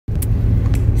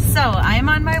I'm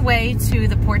on my way to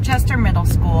the Portchester Middle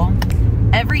School.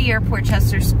 Every year,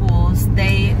 Portchester schools,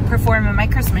 they perform in my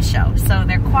Christmas show. So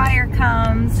their choir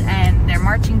comes and their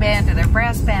marching band or their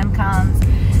brass band comes.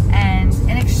 And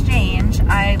in exchange,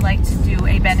 I like to do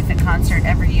a benefit concert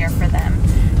every year for them.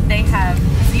 They have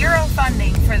zero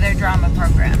funding for their drama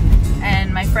program.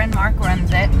 And my friend Mark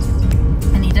runs it.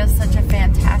 And he does such a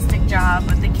fantastic job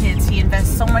with the kids. He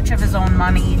invests so much of his own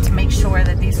money to make sure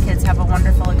that these kids have a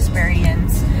wonderful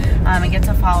experience and get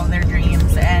to follow their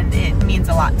dreams, and it means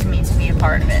a lot to me to be a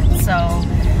part of it. So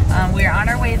we're on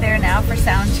our way there now for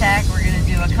sound check. We're going to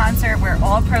do a concert where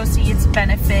all proceeds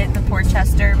benefit the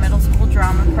Portchester Middle School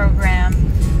Drama Program.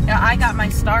 You know, I got my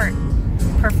start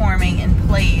performing in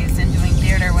plays and doing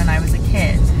theater when I was a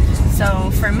kid.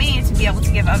 So for me to be able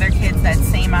to give other kids that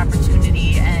same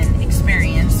opportunity and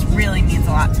experience really means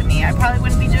a lot to me. I probably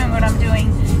wouldn't be doing what I'm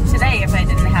doing today if I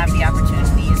didn't have the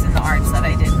opportunities in the arts that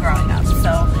I did growing up.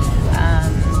 So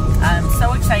I'm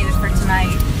so excited for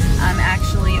tonight. I'm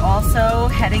actually also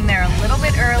heading there a little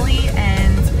bit early,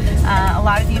 and a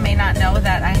lot of you may not know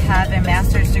that I have a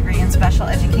master's degree in special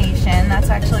education. That's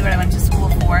actually what I went to school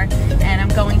for, and I'm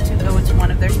going to go to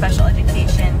one of their special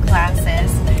education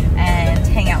classes and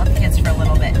hang out with the kids for a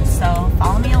little bit. So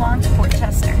follow me along to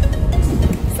Portchester.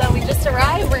 So we just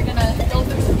arrived. We're gonna go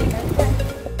through the theater.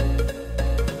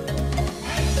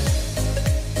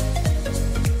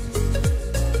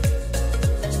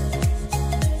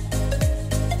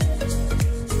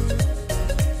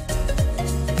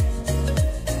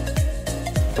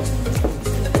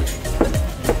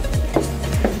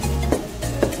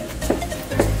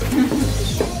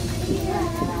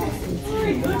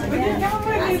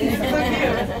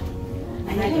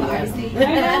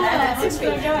 That's so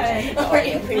good.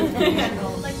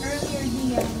 Like earlier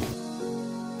he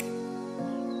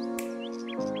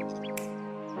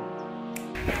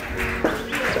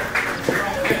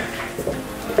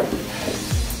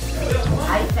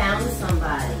I found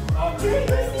somebody.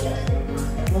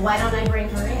 Well, why don't I bring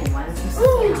her in? Why don't you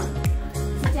sit down?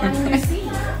 Sit down in your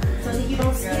seat so that you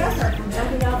don't scare her from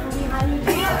jumping out from behind your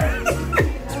door.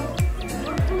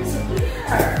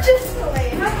 Just the way.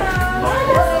 Hello.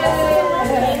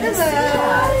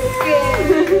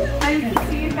 Nice to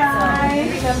see you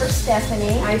guys. Remember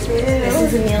Stephanie? I do. This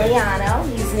is Emiliano.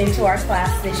 He's new to our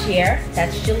class this year.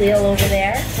 That's Jaleel over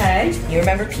there. Okay. You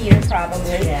remember Peter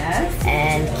probably. Yes.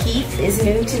 And Keith is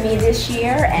new to me this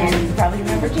year, and you probably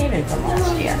remember Jamin from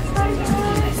last year. I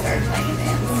started playing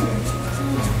dance.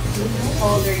 How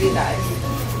old are you guys?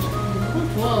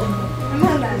 Whoa. I'm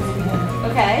not that many.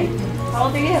 Okay. How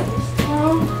old are you?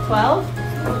 12?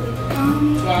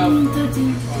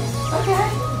 13. Okay.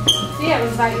 So yeah, it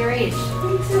was about your age.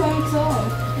 Me too, I'm tall.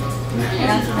 And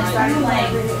that's when I started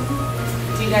playing.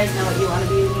 Do you guys know what you want to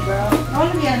be when you grow up? I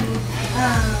want to be on,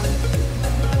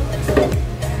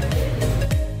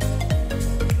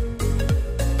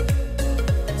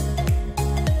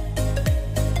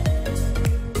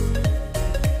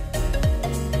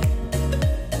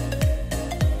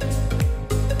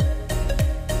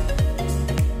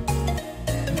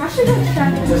 I should have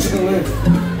started.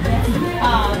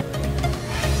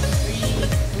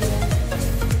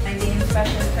 I'm being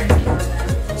special printing on them.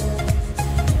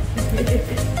 Thank you.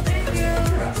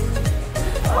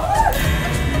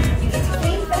 You get to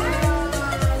came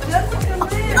back. Just like a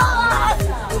Lynn.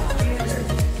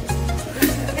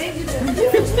 Thank you.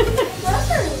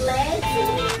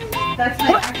 That's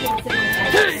my actual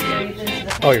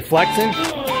signature. Oh, you're flexing?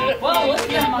 Whoa, look at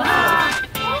that muscle.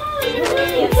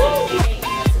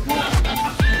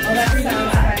 Oh, that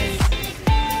sounds nice.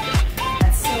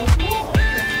 That's so cool.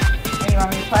 Hey, you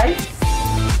want me to play?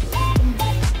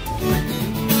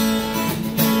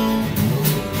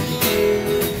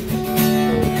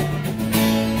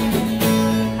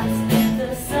 I spent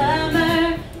the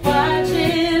summer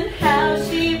watching how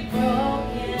she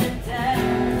broke it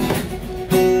down.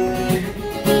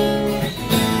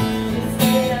 She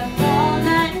stayed up all night.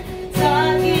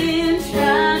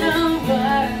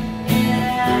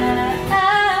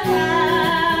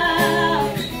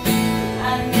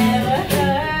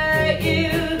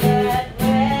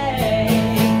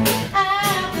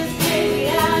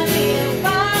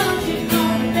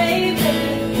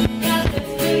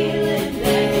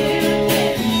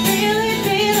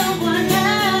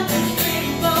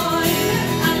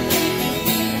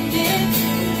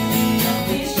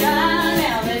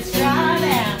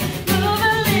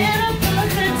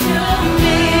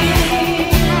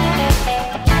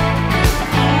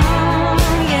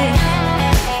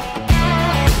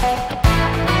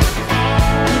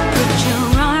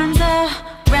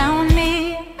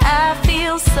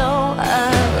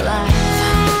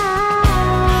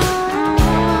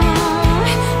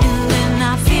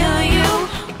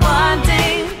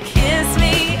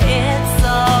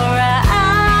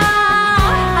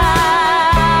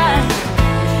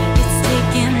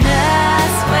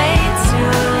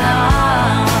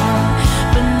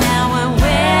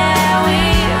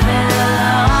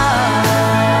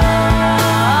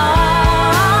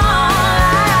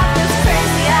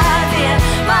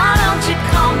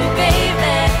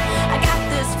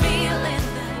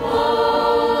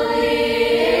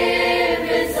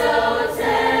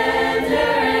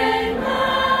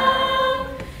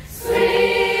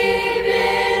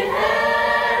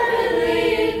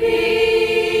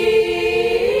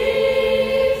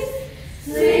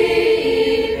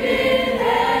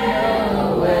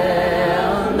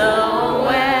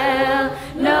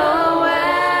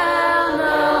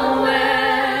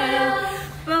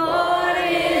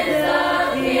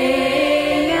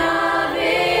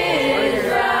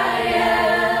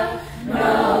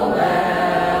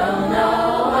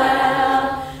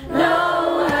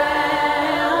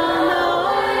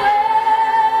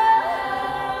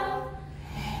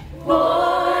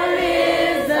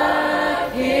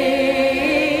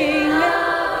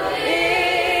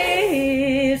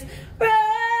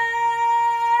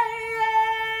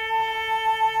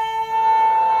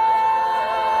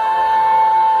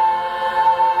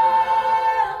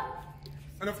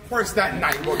 dance that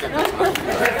night. We'll get this one.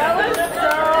 That was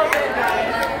so good,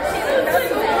 guys.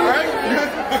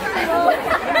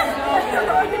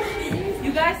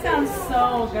 You guys sound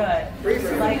so good.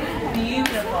 Like,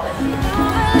 beautiful.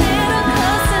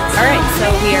 Alright, so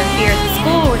we are here at the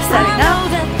school. We're setting up.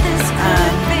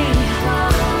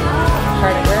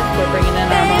 Part of work. We're bringing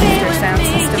in our monster sound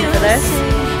system for this.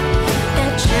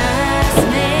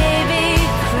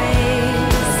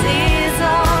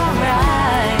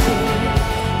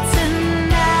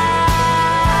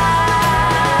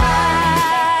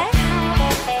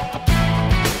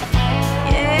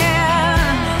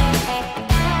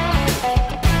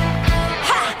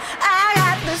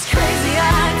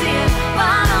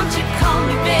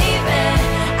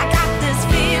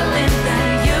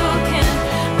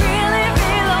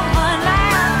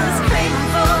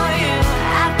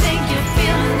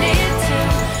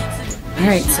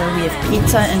 Alright, so we have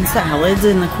pizza and salads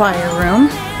in the choir room.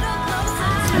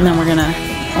 And then we're gonna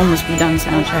almost be done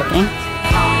sound checking.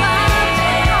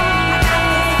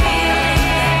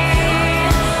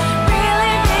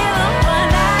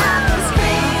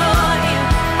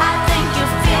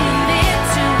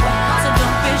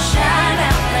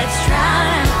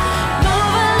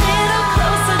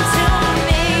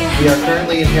 We are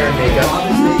currently in hair and makeup.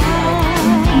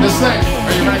 Miss Lynn,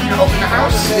 are you ready to open the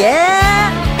house?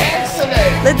 Yeah!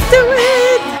 Excellent! Let's do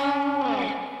it!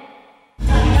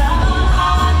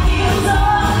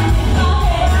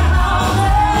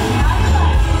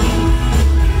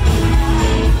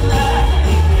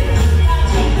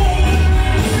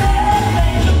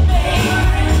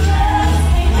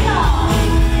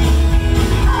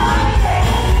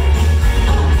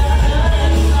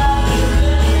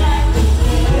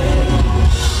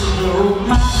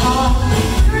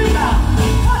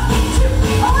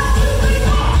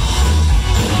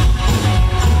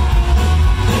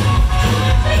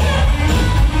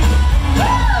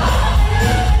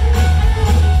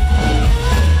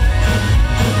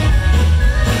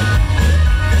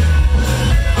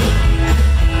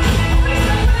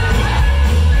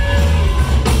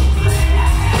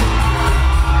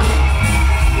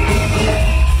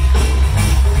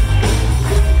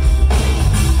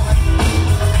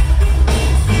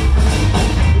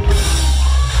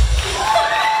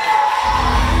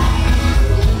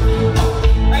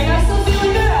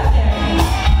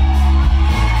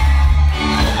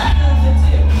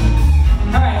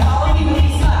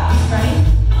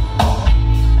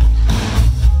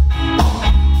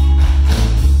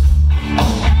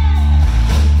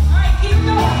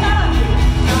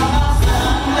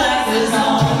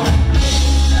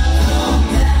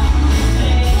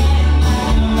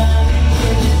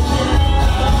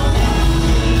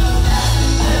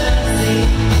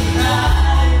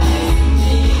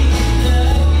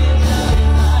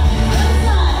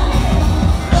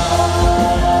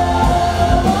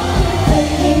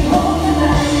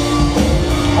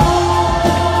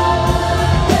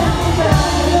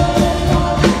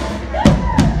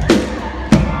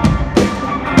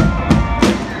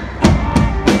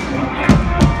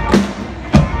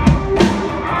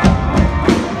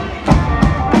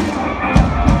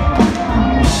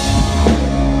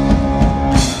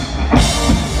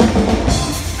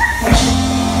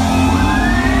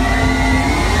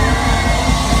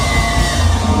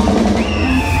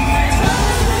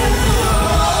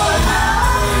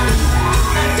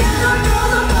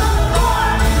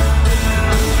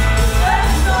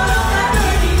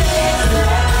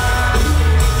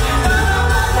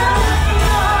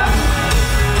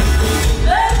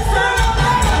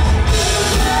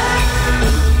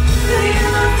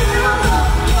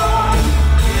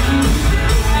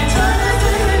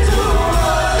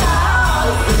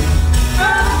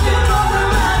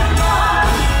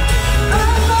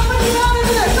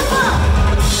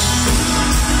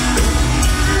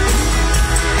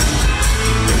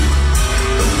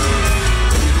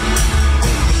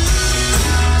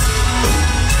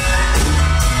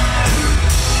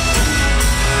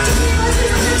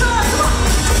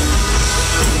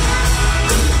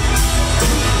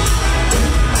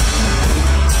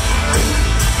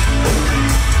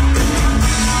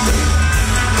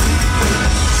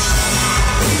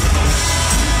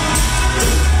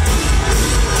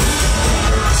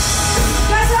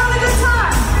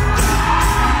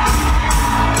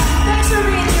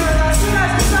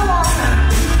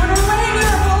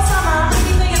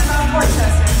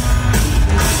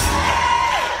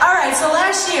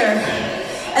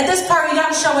 At this part, you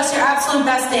gotta show us your absolute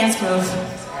best dance move.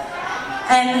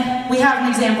 And we have an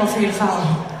example for you to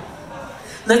follow.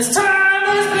 Let's turn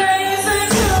this place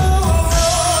into a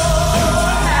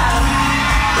roadhouse.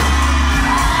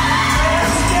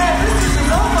 Let's get this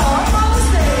is over.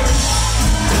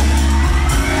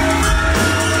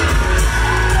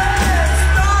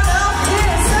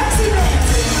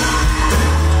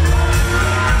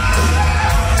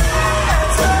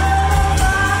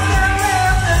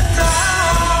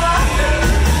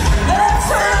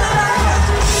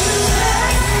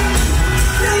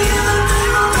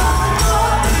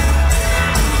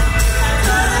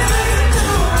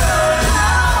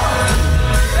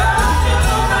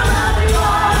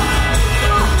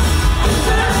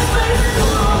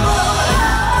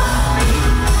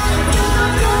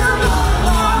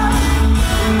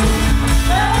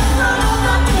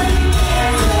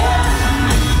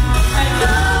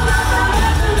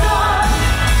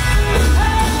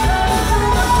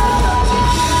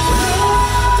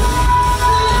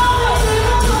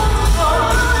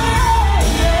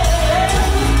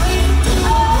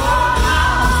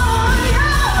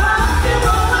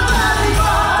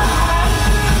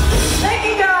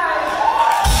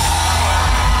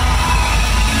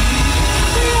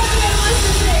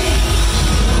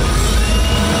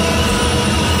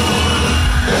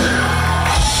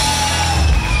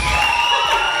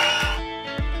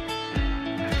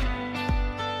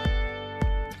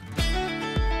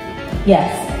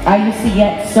 Yes, I used to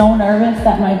get so nervous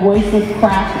that my voice would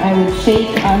crack. I would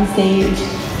shake on stage.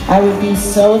 I would be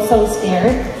so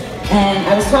scared. And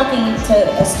I was talking to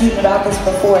a student about this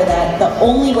before, that the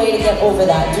only way to get over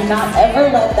that, do not ever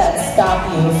let that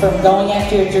stop you from going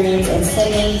after your dreams and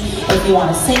singing. If you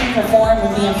want to sing, perform,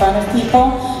 and be in front of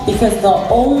people, because the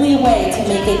only way to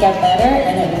make it get better,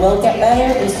 and it will get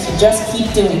better, is to just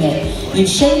keep doing it. You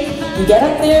shake, you get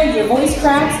up there, your voice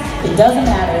cracks, it doesn't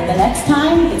matter. The next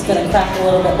time, it's going to crack a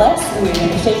little bit less, or you're going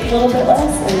to shake a little bit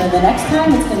less, and then the next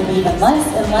time, it's going to be even less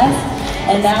and less,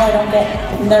 and now I don't get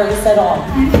nervous at all.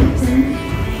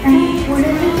 And what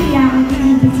are the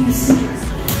realities of business?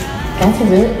 That's a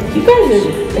really, you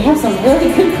guys have some really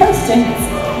good questions.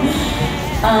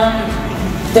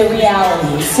 The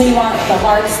realities. So you want the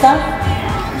hard stuff?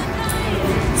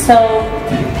 So,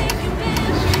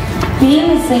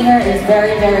 being a singer is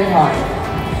very, very hard.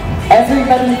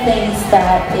 Everybody thinks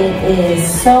that it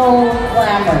is so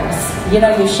glamorous. You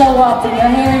know, you show up and your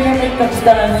hair and your makeup's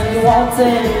done and you waltz in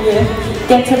and you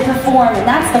get to perform, and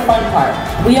that's the fun part.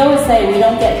 We always say we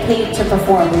don't get paid to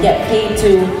perform, we get paid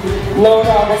to load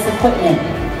all this equipment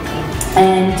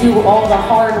and do all the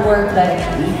hard work that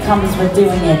comes with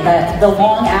doing it, the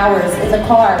long hours in the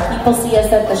car. People see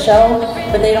us at the show,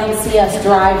 but they don't see us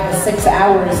drive the 6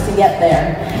 hours to get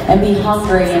there and be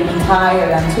hungry and be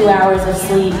tired on 2 hours of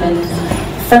sleep. And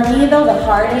for me though, the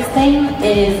hardest thing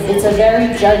is it's a very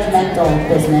judgmental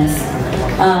business.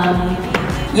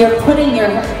 You're putting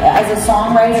as a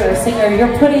songwriter or singer,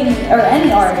 you're putting, or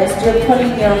any artist, you're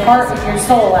putting your heart and your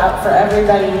soul out for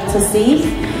everybody to see,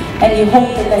 and you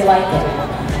hope that they like it.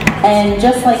 And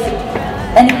just like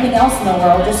anything else in the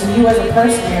world, just you as a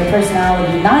person, your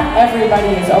personality, not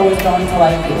everybody is always going to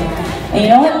like you. And you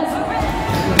know what?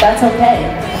 That's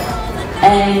okay.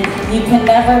 And you can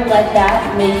never let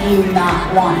that make you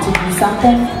not want to do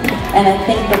something. And I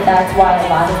think that that's why a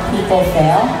lot of people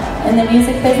fail in the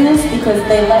music business, because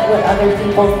they let what other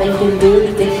people think and do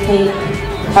dictate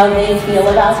how they feel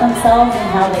about themselves and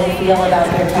how they feel about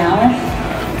their talent.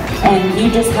 And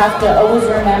you just have to always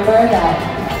remember that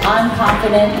I'm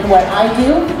confident in what I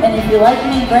do, and if you like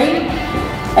me, great.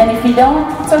 And if you don't,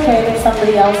 it's okay, there's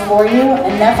somebody else for you,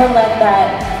 and never let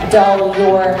that dull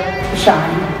your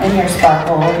shine and your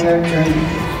sparkle or your dream,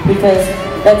 because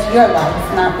that's your life,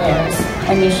 not theirs.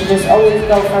 And you should just always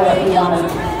go for what you want to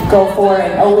go for,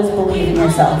 and always believe in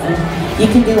yourself. And you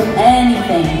can do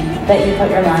anything that you put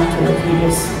your mind to if you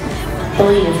just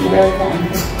believe, you really can.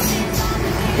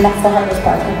 And that's the hardest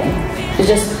part, I think, is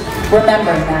just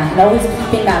remembering that and always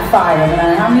keeping that fire. No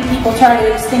matter how many people try to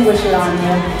extinguish it on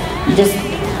you, you just,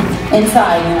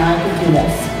 inside, you know, I can do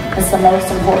this. It's the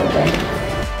most important thing.